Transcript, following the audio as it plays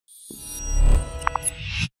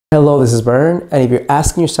Hello, this is Bern, and if you're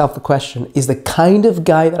asking yourself the question, is the kind of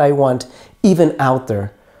guy that I want even out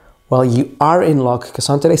there? Well, you are in luck, because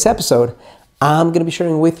on today's episode, I'm going to be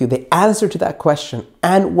sharing with you the answer to that question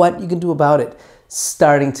and what you can do about it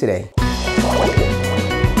starting today.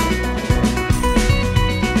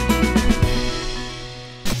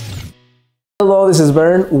 Hello, this is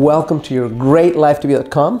Bern. Welcome to your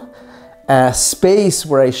greatlifetobe.com. A space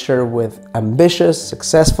where I share with ambitious,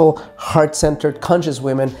 successful, heart-centered, conscious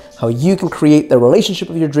women how you can create the relationship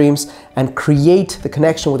of your dreams and create the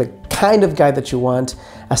connection with the kind of guy that you want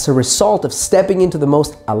as a result of stepping into the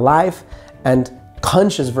most alive and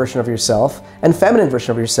conscious version of yourself and feminine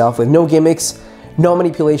version of yourself with no gimmicks, no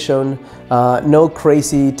manipulation, no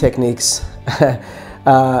crazy techniques,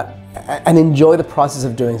 and enjoy the process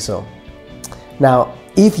of doing so. Now,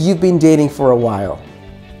 if you've been dating for a while,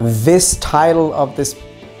 this title of this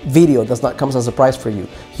video does not come as a surprise for you.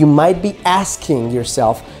 You might be asking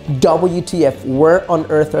yourself, WTF, where on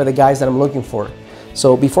earth are the guys that I'm looking for?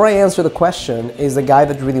 So before I answer the question, is the guy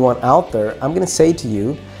that you really want out there, I'm gonna say to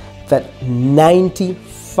you that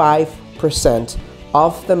 95%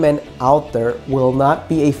 of the men out there will not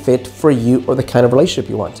be a fit for you or the kind of relationship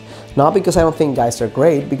you want. Not because I don't think guys are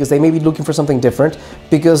great, because they may be looking for something different,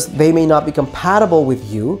 because they may not be compatible with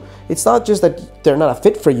you. It's not just that they're not a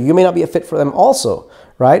fit for you, you may not be a fit for them also,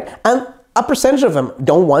 right? And a percentage of them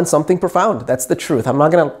don't want something profound. That's the truth. I'm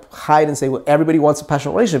not gonna hide and say, well, everybody wants a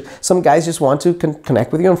passionate relationship. Some guys just want to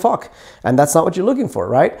connect with you and fuck. And that's not what you're looking for,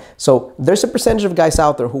 right? So there's a percentage of guys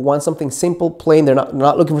out there who want something simple, plain, they're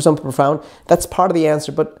not looking for something profound. That's part of the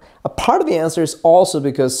answer, but a part of the answer is also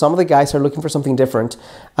because some of the guys are looking for something different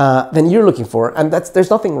than you're looking for, and there's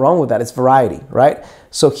nothing wrong with that. It's variety, right?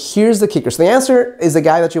 So here's the kicker. So the answer is the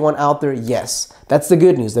guy that you want out there, yes. That's the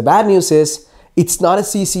good news. The bad news is it's not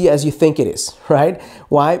as easy as you think it is, right?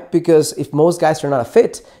 Why? Because if most guys are not a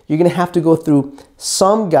fit, you're gonna have to go through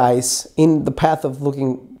some guys in the path of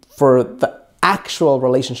looking for the actual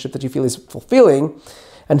relationship that you feel is fulfilling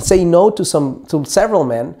and say no to several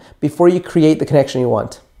men before you create the connection you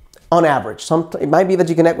want. On average. It might be that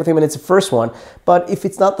you connect with him and it's the first one, but if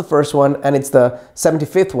it's not the first one and it's the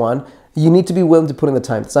 75th one, you need to be willing to put in the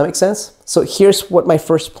time. Does that make sense? So here's what my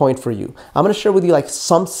first point for you. I'm gonna share with you like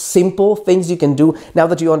some simple things you can do now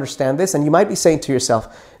that you understand this, and you might be saying to yourself,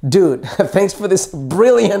 dude, thanks for this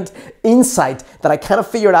brilliant insight that I kind of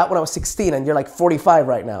figured out when I was 16 and you're like 45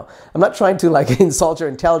 right now. I'm not trying to like insult your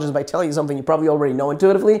intelligence by telling you something you probably already know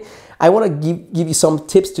intuitively. I wanna give you some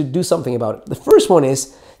tips to do something about it. The first one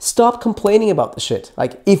is, stop complaining about the shit.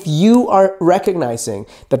 Like, if you are recognizing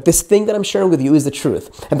that this thing that I'm sharing with you is the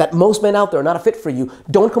truth and that most men out there are not a fit for you,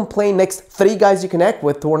 don't complain next 3 guys you connect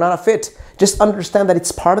with who are not a fit. Just understand that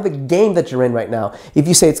it's part of the game that you're in right now. If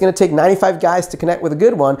you say it's gonna take 95 guys to connect with a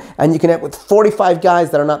good one and you connect with 45 guys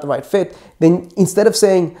that are not the right fit, then instead of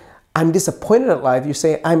saying, I'm disappointed at life, you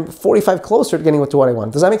say, I'm 45 closer to getting to what I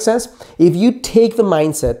want. Does that make sense? If you take the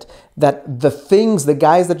mindset that the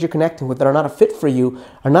guys that you're connecting with that are not a fit for you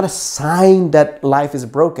are not a sign that life is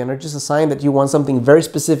broken, or just a sign that you want something very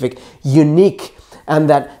specific, unique, and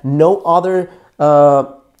that no other, I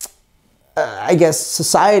guess,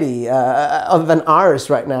 society other than ours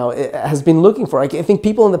right now has been looking for. I think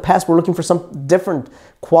people in the past were looking for some different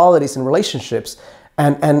qualities in relationships,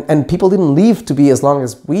 and people didn't live to be as long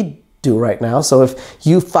as we do right now. So if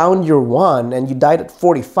you found your one and you died at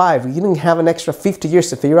 45, you didn't have an extra 50 years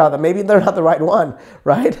to figure out that maybe they're not the right one,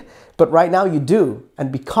 right? But right now you do.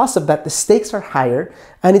 And because of that, the stakes are higher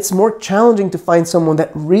and it's more challenging to find someone that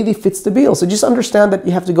really fits the bill. So just understand that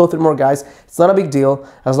you have to go through more guys. It's not a big deal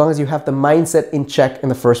as long as you have the mindset in check in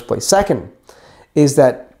the first place. Second is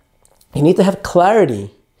that you need to have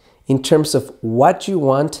clarity in terms of what you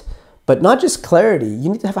want. But not just clarity, you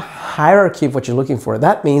need to have a hierarchy of what you're looking for.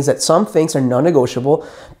 That means that some things are non-negotiable,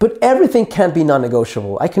 but everything can't be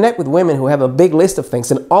non-negotiable. I connect with women who have a big list of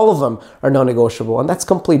things and all of them are non-negotiable, and that's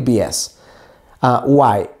complete BS.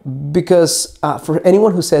 Why? Because for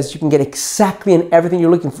anyone who says you can get exactly in everything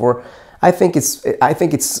you're looking for, I think it's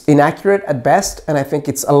inaccurate at best, and I think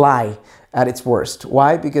it's a lie at its worst.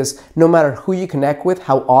 Why? Because no matter who you connect with,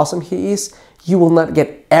 how awesome he is, you will not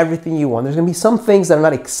get everything you want. There's gonna be some things that are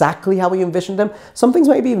not exactly how you envisioned them. Some things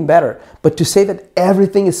might be even better. But to say that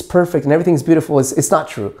everything is perfect and everything is beautiful, it's not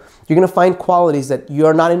true. You're gonna find qualities that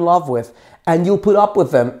you're not in love with, and you'll put up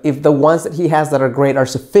with them if the ones that he has that are great are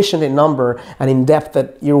sufficient in number and in depth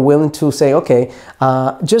that you're willing to say, okay,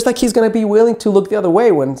 just like he's gonna be willing to look the other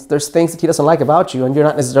way when there's things that he doesn't like about you and you're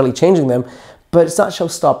not necessarily changing them, but it's not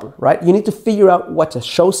showstopper, right? You need to figure out what's a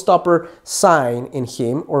showstopper sign in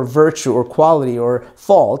him, or virtue, or quality, or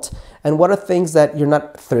fault, and what are things that you're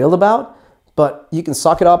not thrilled about, but you can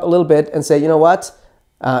suck it up a little bit and say, you know what?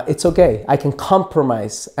 It's okay. I can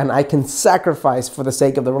compromise and I can sacrifice for the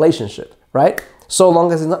sake of the relationship, right? So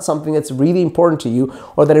long as it's not something that's really important to you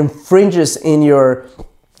or that infringes in your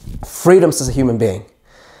freedoms as a human being.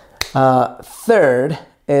 Third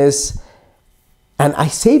is, and I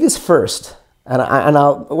say this first, when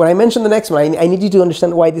I mention the next one, I need you to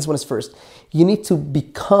understand why this one is first. You need to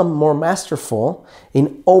become more masterful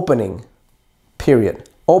in opening, period.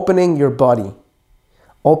 Opening your body,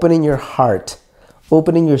 opening your heart,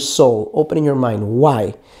 opening your soul, opening your mind.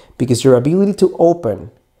 Why? Because your ability to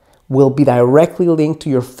open will be directly linked to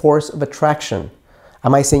your force of attraction.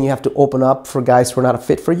 Am I saying you have to open up for guys who are not a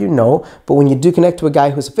fit for you? No. But when you do connect to a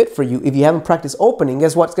guy who's a fit for you, if you haven't practiced opening,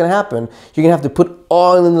 guess what's going to happen? You're going to have to put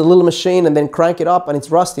oil in the little machine and then crank it up and it's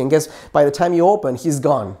rusty. And guess by the time you open, he's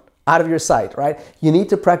gone. Out of your sight, right? You need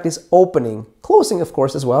to practice opening, closing of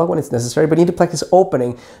course as well when it's necessary, but you need to practice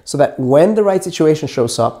opening so that when the right situation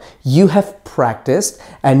shows up, you have practiced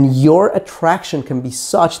and your attraction can be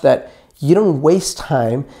such that you don't waste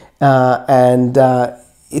time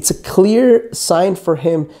it's a clear sign for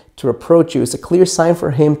him to approach you. It's a clear sign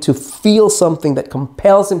for him to feel something that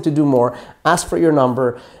compels him to do more, ask for your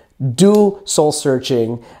number, do soul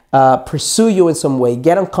searching, pursue you in some way,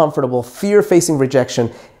 get uncomfortable, fear facing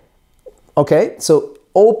rejection. Okay, so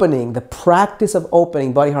opening, the practice of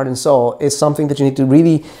opening body, heart, and soul is something that you need to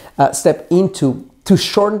really step into to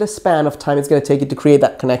shorten the span of time it's going to take you to create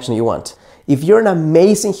that connection you want. If you're an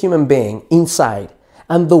amazing human being inside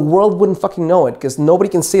and the world wouldn't fucking know it because nobody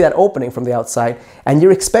can see that opening from the outside and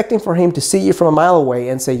you're expecting for him to see you from a mile away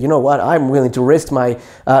and say, you know what, I'm willing to risk my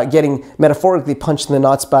getting metaphorically punched in the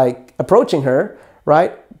nuts by approaching her,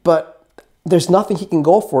 right? But there's nothing he can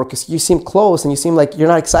go for because you seem close and you seem like you're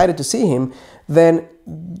not excited to see him, then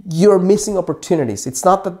you're missing opportunities. It's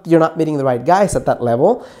not that you're not meeting the right guys at that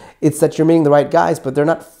level. It's that you're meeting the right guys, but they're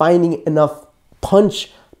not finding enough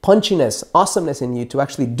punchiness, awesomeness in you to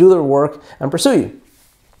actually do their work and pursue you.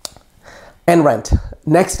 And rent.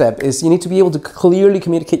 Next step is you need to be able to clearly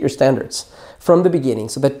communicate your standards from the beginning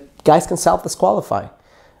so that guys can self-disqualify,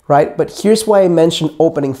 right? But here's why I mentioned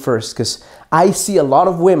opening first, because I see a lot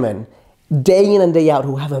of women day in and day out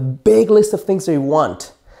who have a big list of things they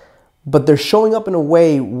want, but they're showing up in a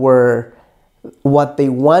way where what they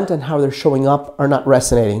want and how they're showing up are not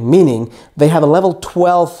resonating. Meaning they have a level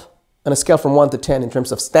 12 on a scale from 1 to 10 in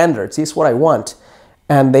terms of standards. Here's what I want.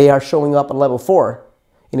 And they are showing up at level 4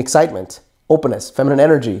 in excitement, openness, feminine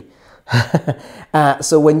energy.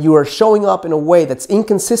 So when you are showing up in a way that's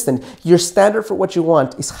inconsistent, your standard for what you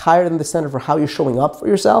want is higher than the standard for how you're showing up for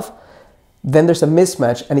yourself, then there's a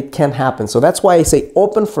mismatch and it can't happen. So that's why I say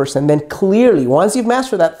open first and then clearly, once you've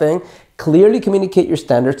mastered that thing, clearly communicate your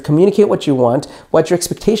standards, communicate what you want, what your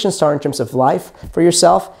expectations are in terms of life for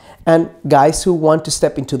yourself. And guys who want to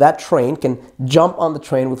step into that train can jump on the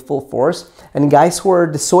train with full force. And guys who are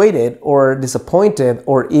dissuaded or disappointed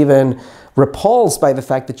or even repulsed by the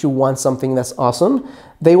fact that you want something that's awesome,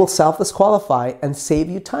 they will self-disqualify and save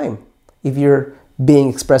you time if you're being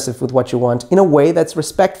expressive with what you want in a way that's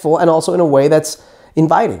respectful and also in a way that's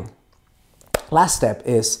inviting. Last step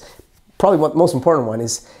is probably what the most important one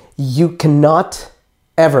is you cannot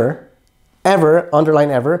ever,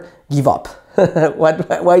 underline ever, give up.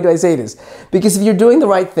 Why do I say this? Because if you're doing the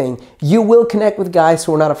right thing, you will connect with guys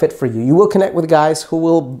who are not a fit for you. You will connect with guys who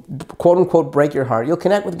will quote unquote break your heart. You'll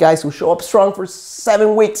connect with guys who show up strong for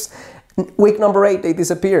 7 weeks. Week number 8, they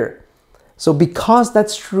disappear. So because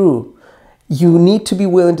that's true, you need to be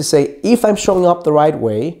willing to say, if I'm showing up the right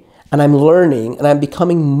way and I'm learning and I'm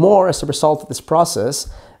becoming more as a result of this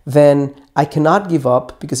process, then I cannot give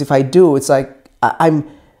up, because if I do, it's like I'm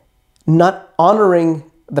not honoring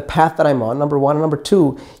the path that I'm on, number one. And number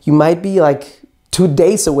two, you might be like 2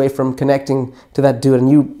 days away from connecting to that dude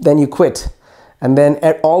and then you quit. And then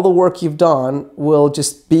all the work you've done will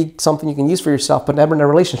just be something you can use for yourself, but never in a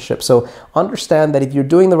relationship. So understand that if you're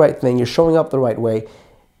doing the right thing, you're showing up the right way,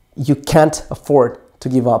 you can't afford to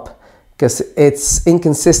give up because it's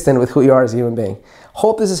inconsistent with who you are as a human being.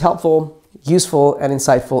 Hope this is helpful, useful, and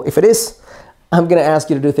insightful. If it is, I'm going to ask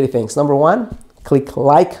you to do 3 things. Number 1, click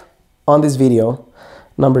like on this video.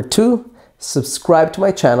 Number 2, subscribe to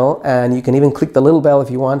my channel, and you can even click the little bell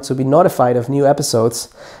if you want to be notified of new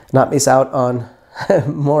episodes, not miss out on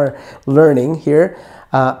more learning here,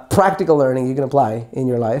 practical learning you can apply in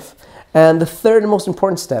your life. And the third and most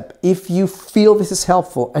important step, if you feel this is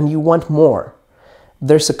helpful and you want more,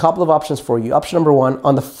 there's a couple of options for you. Option number 1,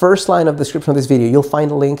 on the first line of the description of this video, you'll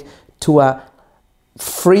find a link to a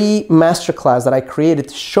free masterclass that I created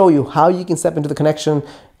to show you how you can step into the connection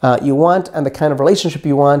you want and the kind of relationship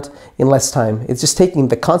you want in less time. It's just taking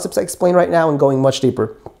the concepts I explained right now and going much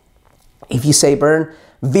deeper. If you say, Bern,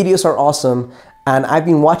 videos are awesome, and I've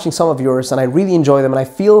been watching some of yours and I really enjoy them and I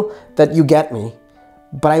feel that you get me,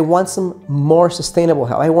 but I want some more sustainable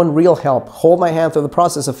help. I want real help. Hold my hand through the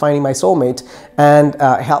process of finding my soulmate and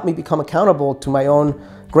help me become accountable to my own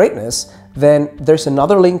greatness. Then there's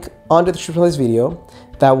another link under the description of this video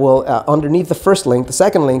that will, underneath the first link, the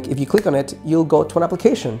second link, if you click on it, you'll go to an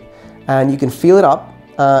application and you can fill it up.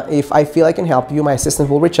 If I feel I can help you, my assistant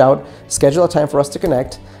will reach out, schedule a time for us to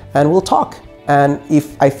connect, and we'll talk. And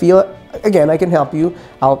if I feel, again, I can help you,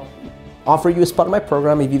 I'll offer you a spot in my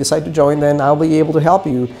program. If you decide to join, then I'll be able to help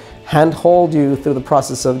you, handhold you through the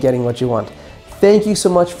process of getting what you want. Thank you so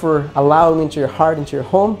much for allowing me into your heart, into your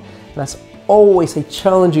home. And as always, I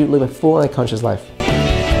challenge you to live a full and conscious life.